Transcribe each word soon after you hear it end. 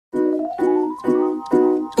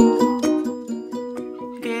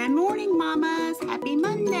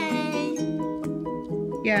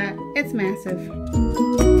It's massive.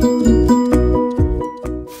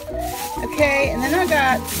 Okay, and then I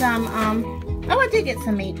got some, oh, I did get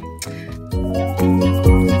some meat.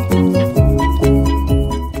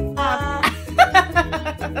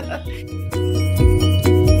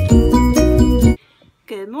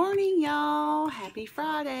 Good morning, y'all. Happy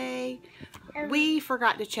Friday. We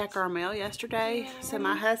forgot to check our mail yesterday, so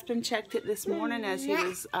my husband checked it this morning as he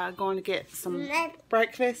was going to get some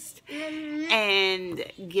breakfast. And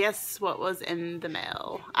guess what was in the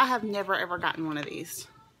mail? I have never ever gotten one of these.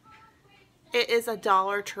 It is a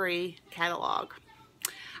Dollar Tree catalog.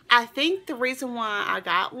 I think the reason why I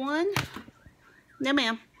got one, no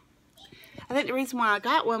ma'am, I think the reason why I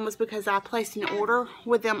got one was because I placed an order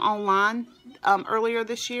with them online earlier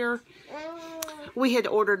this year. We had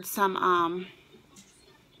ordered some,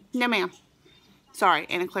 no ma'am, sorry,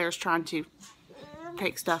 Anna Claire's trying to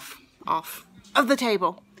take stuff off of the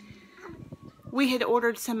table. We had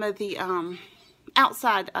ordered some of the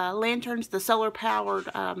outside lanterns, the solar powered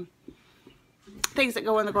things that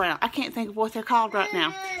go in the ground. I can't think of what they're called right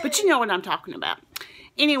now, but you know what I'm talking about.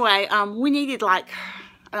 Anyway, we needed like,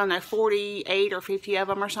 I don't know, 48 or 50 of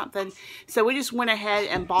them or something. So we just went ahead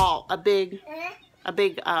and bought a big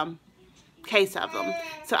case of them.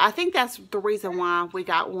 So I think that's the reason why we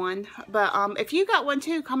got one. But if you got one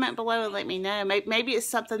too, comment below and let me know. Maybe it's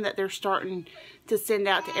something that they're starting to send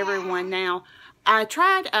out to everyone now. I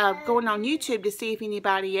tried going on YouTube to see if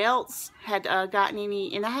anybody else had gotten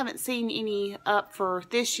any, and I haven't seen any up for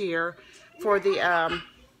this year for the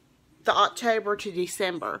October to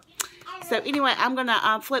December. So anyway, I'm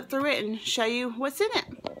gonna flip through it and show you what's in it.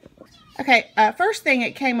 Okay, first thing,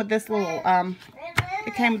 it came with this little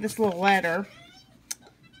letter.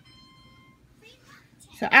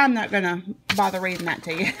 So I'm not gonna bother reading that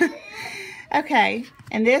to you. Okay,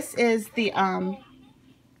 and this is the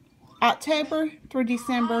October through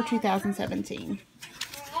December 2017.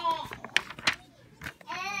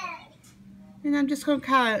 And I'm just going to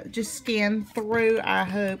kind of just scan through. I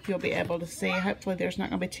hope you'll be able to see. Hopefully there's not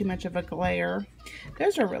going to be too much of a glare.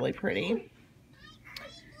 Those are really pretty.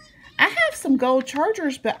 I have some gold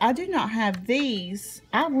chargers, but I do not have these.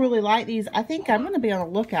 I really like these. I think I'm going to be on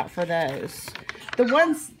the lookout for those. The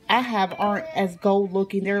ones I have aren't as gold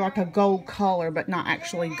looking. They're like a gold color, but not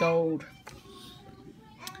actually gold.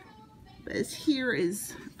 This here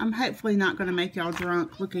is, I'm hopefully not going to make y'all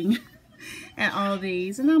drunk looking at all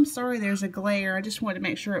these. And I'm sorry there's a glare. I just wanted to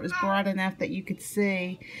make sure it was bright enough that you could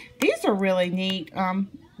see. These are really neat.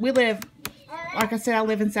 We live, like I said, I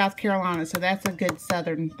live in South Carolina, so that's a good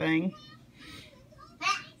southern thing.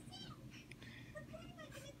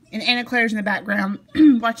 And Anna Claire's in the background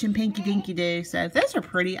watching Pinky Dinky do. So those are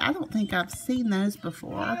pretty. I don't think I've seen those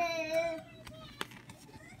before.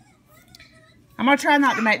 I'm going to try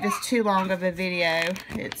not to make this too long of a video.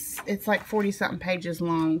 It's like 40-something pages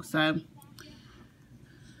long, so.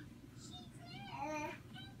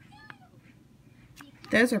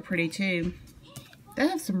 Those are pretty too. They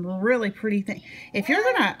have some really pretty things. If you're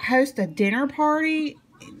going to host a dinner party,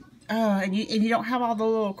 and you don't have all the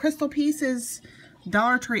little crystal pieces,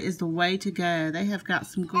 Dollar Tree is the way to go. They have got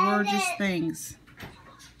some gorgeous things.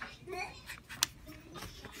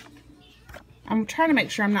 I'm trying to make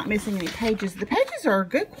sure I'm not missing any pages. The pages are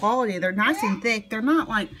good quality. They're nice and thick. They're not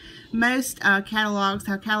like most catalogs,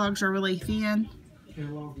 how catalogs are really thin.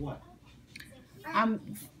 Catalog what? I'm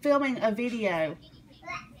filming a video.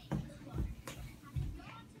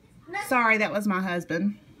 Sorry, that was my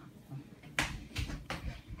husband.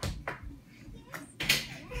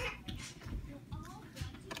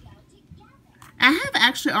 I have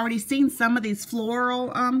actually already seen some of these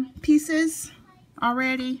floral pieces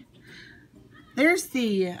already. There's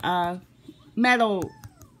the metal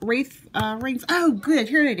wreath rings. Oh, good.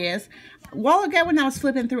 Here it is. A while ago when I was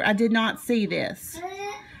flipping through, I did not see this.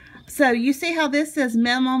 So you see how this says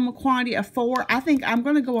minimum quantity of 4? I think I'm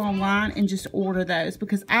going to go online and just order those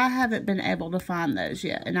because I haven't been able to find those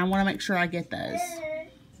yet. And I want to make sure I get those.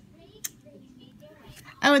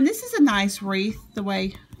 Oh, and this is a nice wreath the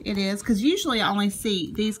way it is. Because usually I only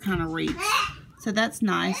see these kind of wreaths. So that's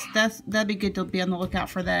nice. That'd be good to be on the lookout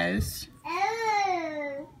for those.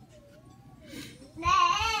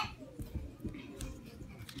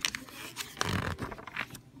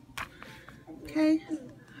 Okay.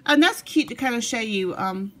 And that's cute to kind of show you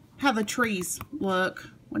how the trees look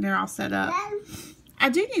when they're all set up. I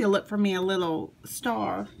do need to look for me a little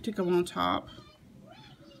star to go on top.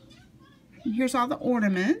 And here's all the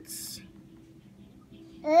ornaments.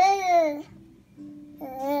 And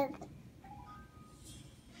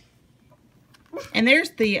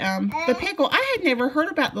there's the pickle. I had never heard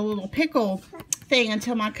about the little pickle thing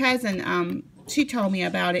until my cousin she told me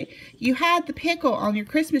about it. You hide the pickle on your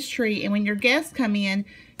Christmas tree, and when your guests come in,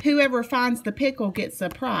 whoever finds the pickle gets a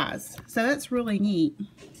prize. So that's really neat.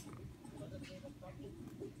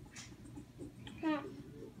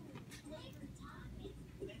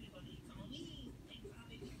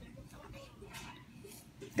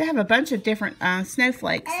 They have a bunch of different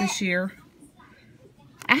snowflakes this year.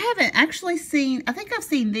 I haven't actually seen, I think I've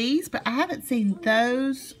seen these, but I haven't seen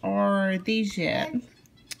those or these yet.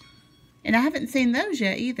 And I haven't seen those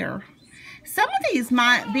yet either. Some of these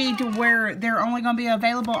might be to where they're only going to be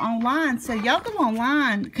available online. So y'all go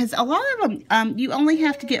online, because a lot of them, you only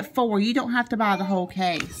have to get 4. You don't have to buy the whole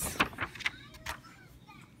case.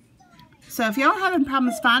 So if y'all are having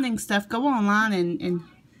problems finding stuff, go online and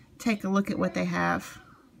take a look at what they have.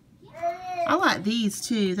 I like these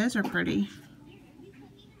too. Those are pretty.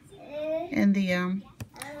 And the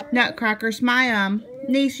nutcrackers. My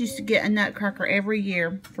niece used to get a nutcracker every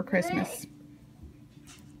year for Christmas.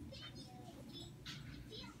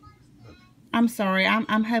 I'm sorry.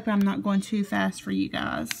 I'm hoping I'm not going too fast for you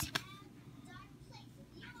guys.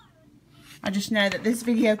 I just know that this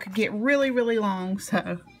video could get really, really long.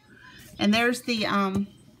 So, and there's the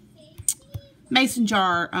mason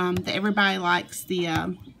jar that everybody likes.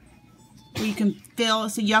 The where you can fill,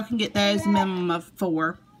 so y'all can get those a minimum of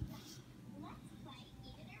 4.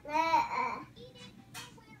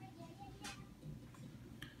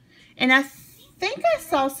 And I think I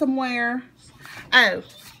saw somewhere, oh,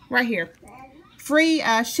 right here, free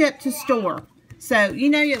ship to store. So you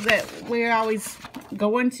know that we're always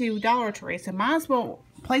going to Dollar Tree, so might as well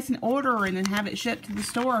place an order and then have it shipped to the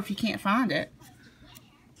store if you can't find it.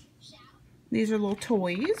 These are little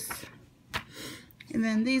toys. And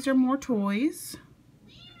then these are more toys.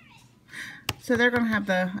 So they're going to have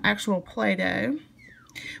the actual Play-Doh,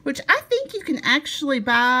 which I think you can actually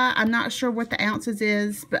buy. I'm not sure what the ounces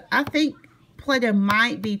is, but I think Play-Doh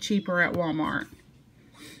might be cheaper at Walmart.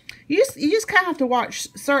 You just kind of have to watch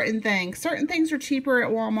certain things. Certain things are cheaper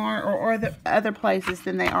at Walmart or the other places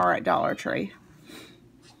than they are at Dollar Tree.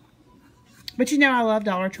 But you know I love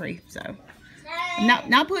Dollar Tree, so I'm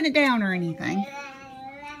not putting it down or anything.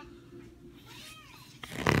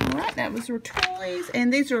 Alright, that was our toys.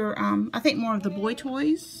 And these are, I think, more of the boy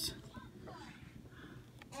toys.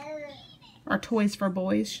 Or toys for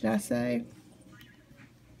boys, should I say.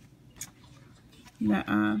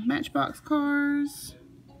 The Matchbox cars.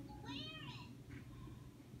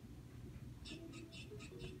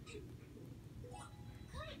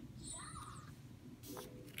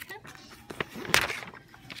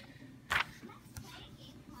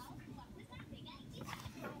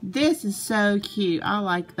 This is so cute. I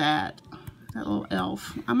like that. That little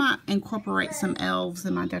elf. I might incorporate some elves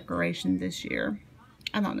in my decoration this year.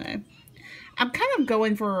 I don't know. I'm kind of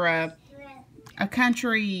going for a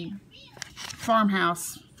country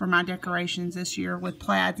farmhouse for my decorations this year with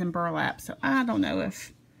plaids and burlap. So I don't know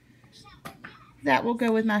if that will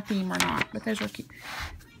go with my theme or not. But those are cute.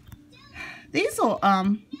 These little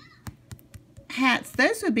hats,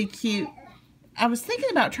 those would be cute. I was thinking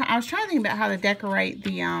about trying to think about how to decorate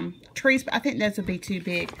the trees, but I think those would be too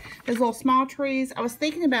big. Those little small trees. I was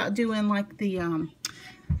thinking about doing like the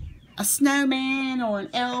a snowman or an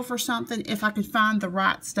elf or something if I could find the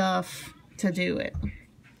right stuff to do it.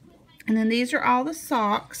 And then these are all the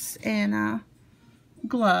socks and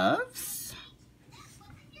gloves.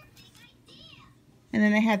 And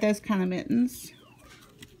then they had those kind of mittens.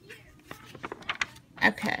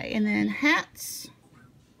 Okay, and then hats.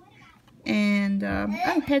 And,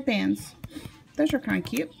 oh, headbands. Those are kind of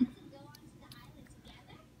cute.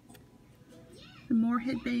 And more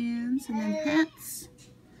headbands. And then hats.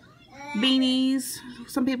 Beanies.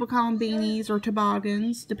 Some people call them beanies or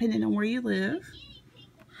toboggans, depending on where you live.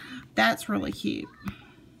 That's really cute.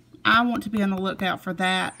 I want to be on the lookout for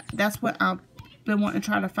that. That's what I've been wanting to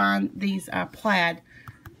try to find, these plaid.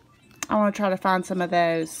 I want to try to find some of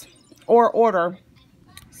those. Or order.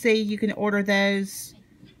 See, you can order those.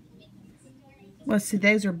 Let's see,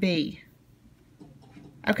 those are B.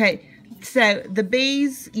 Okay, so the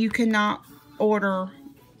B's you cannot order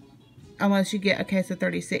unless you get a case of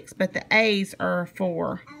 36. But the A's are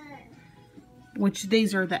 4. Which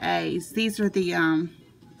these are the A's. These are the, I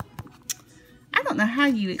don't know how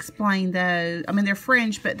you explain those. I mean, they're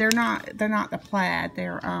fringe, but they're not the plaid.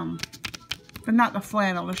 They're not the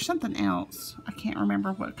flannel. There's something else. I can't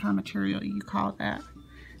remember what kind of material you call that.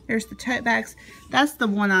 There's the tote bags. That's the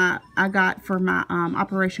one I got for my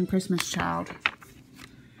Operation Christmas Child.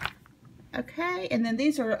 Okay, and then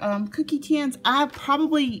these are cookie tins. I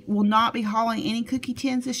probably will not be hauling any cookie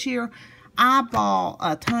tins this year. I bought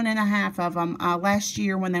 1.5 tons of them last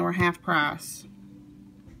year when they were half price.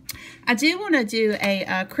 I do want to do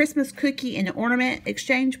a Christmas cookie and ornament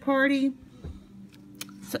exchange party.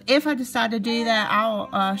 So if I decide to do that,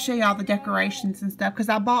 I'll show you all the decorations and stuff. Because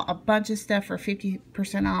I bought a bunch of stuff for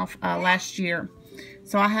 50% off last year.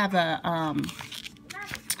 So I have a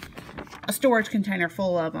storage container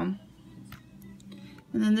full of them.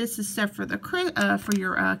 And then this is stuff for the for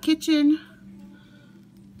your kitchen,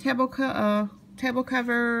 table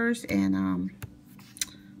covers, and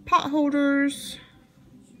pot holders.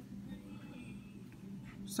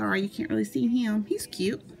 Sorry, you can't really see him. He's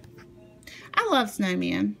cute. I love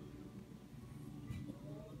snowmen.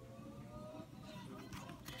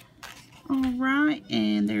 Alright,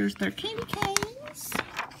 and there's their candy canes.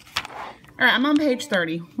 Alright, I'm on page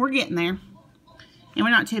 30. We're getting there. And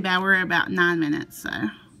we're not too bad. We're at about 9 minutes, so.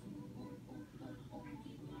 And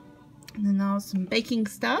then all some baking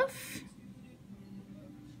stuff.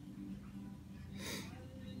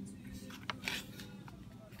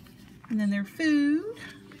 And then their food.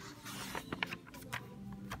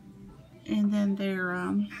 And then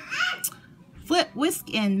their flip,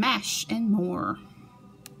 whisk, and mash, and more.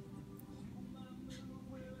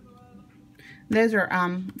 Those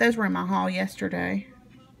were in my haul yesterday.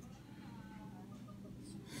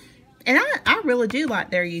 And I really do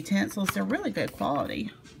like their utensils. They're really good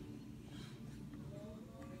quality.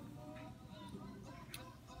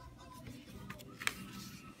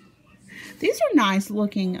 These are nice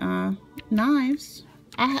looking knives.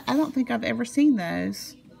 I don't think I've ever seen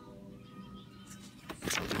those.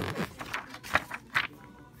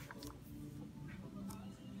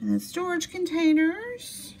 And the storage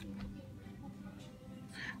containers.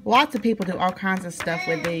 Lots of people do all kinds of stuff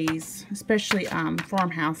with these, especially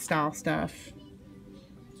farmhouse style stuff.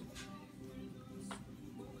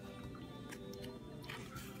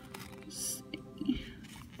 Let's see.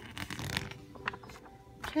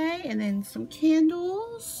 Okay, and then some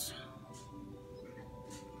candles.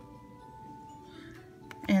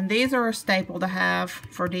 And these are a staple to have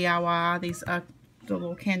for DIY. These the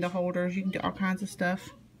little candle holders. You can do all kinds of stuff.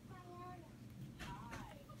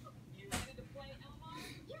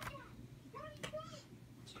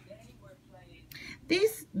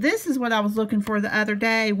 This is what I was looking for the other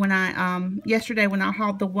day when I yesterday when I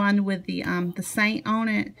hauled the one with the saint on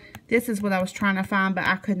it. This is what I was trying to find, but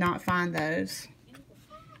I could not find those.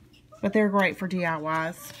 But they're great for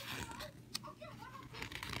DIYs.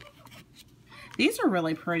 These are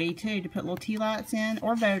really pretty too, to put little tea lights in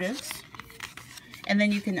or votives. And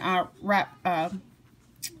then you can wrap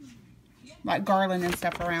like garland and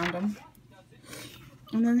stuff around them.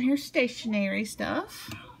 And then here's stationery stuff.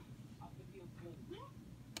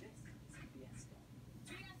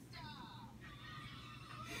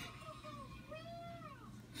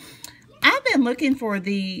 I've been looking for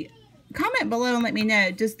the, comment below and let me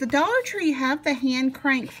know, does the Dollar Tree have the hand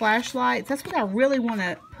crank flashlights? That's what I really want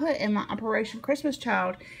to put in my Operation Christmas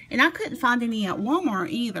Child. And I couldn't find any at Walmart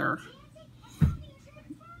either.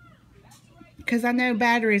 Because I know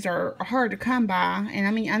batteries are hard to come by. And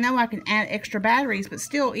I mean, I know I can add extra batteries, but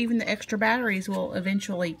still, even the extra batteries will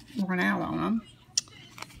eventually run out on them.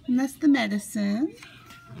 And that's the medicine.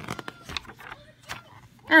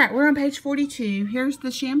 Alright, we're on page 42. Here's the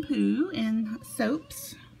shampoo and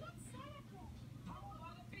soaps.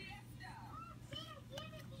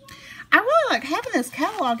 I really like having this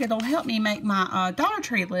catalog. It'll help me make my Dollar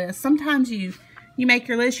Tree list. Sometimes you make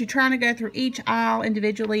your list, you're trying to go through each aisle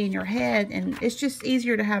individually in your head, and it's just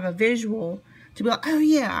easier to have a visual to be like, oh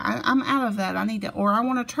yeah, I'm out of that. I need to, or I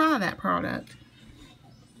want to try that product.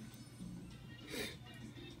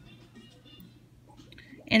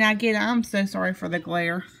 And I'm so sorry for the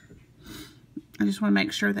glare. I just want to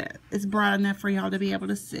make sure that it's bright enough for y'all to be able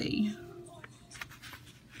to see.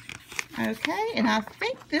 Okay, and I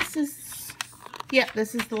think this is, yep,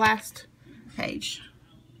 this is the last page.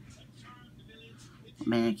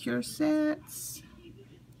 Manicure sets.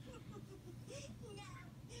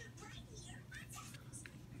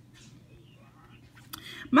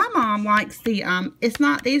 My mom likes the, it's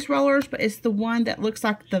not these rollers, but it's the one that looks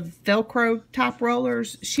like the Velcro top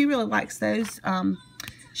rollers. She really likes those.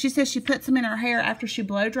 She says she puts them in her hair after she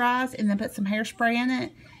blow dries and then puts some hairspray in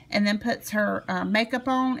it and then puts her makeup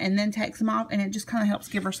on and then takes them off, and it just kind of helps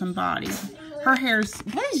give her some body. Her hair's,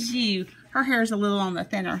 her hair's a little on the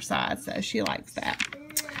thinner side, so she likes that.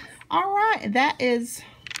 All right, that is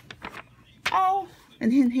all.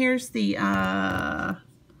 And then here's the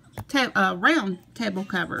round table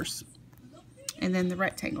covers, and then the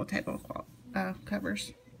rectangle table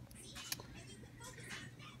covers.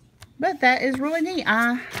 But that is really neat.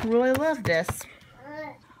 I really love this.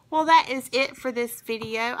 Well, that is it for this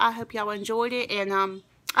video. I hope y'all enjoyed it, and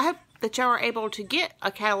I hope that y'all are able to get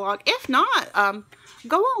a catalog. If not,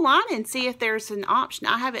 go online and see if there's an option.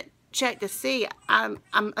 I haven't checked to see. I'm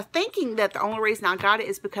thinking that the only reason I got it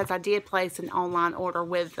is because I did place an online order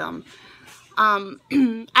with them.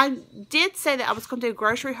 I did say that I was going to do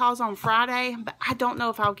grocery hauls on Friday, but I don't know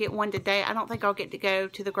if I'll get one today. I don't think I'll get to go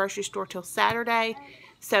to the grocery store till Saturday.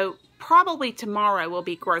 So probably tomorrow will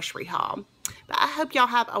be grocery haul. But I hope y'all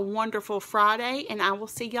have a wonderful Friday, and I will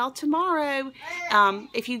see y'all tomorrow.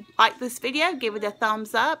 If you like this video, give it a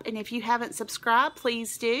thumbs up. And if you haven't subscribed,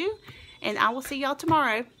 please do. And I will see y'all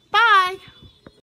tomorrow. Bye!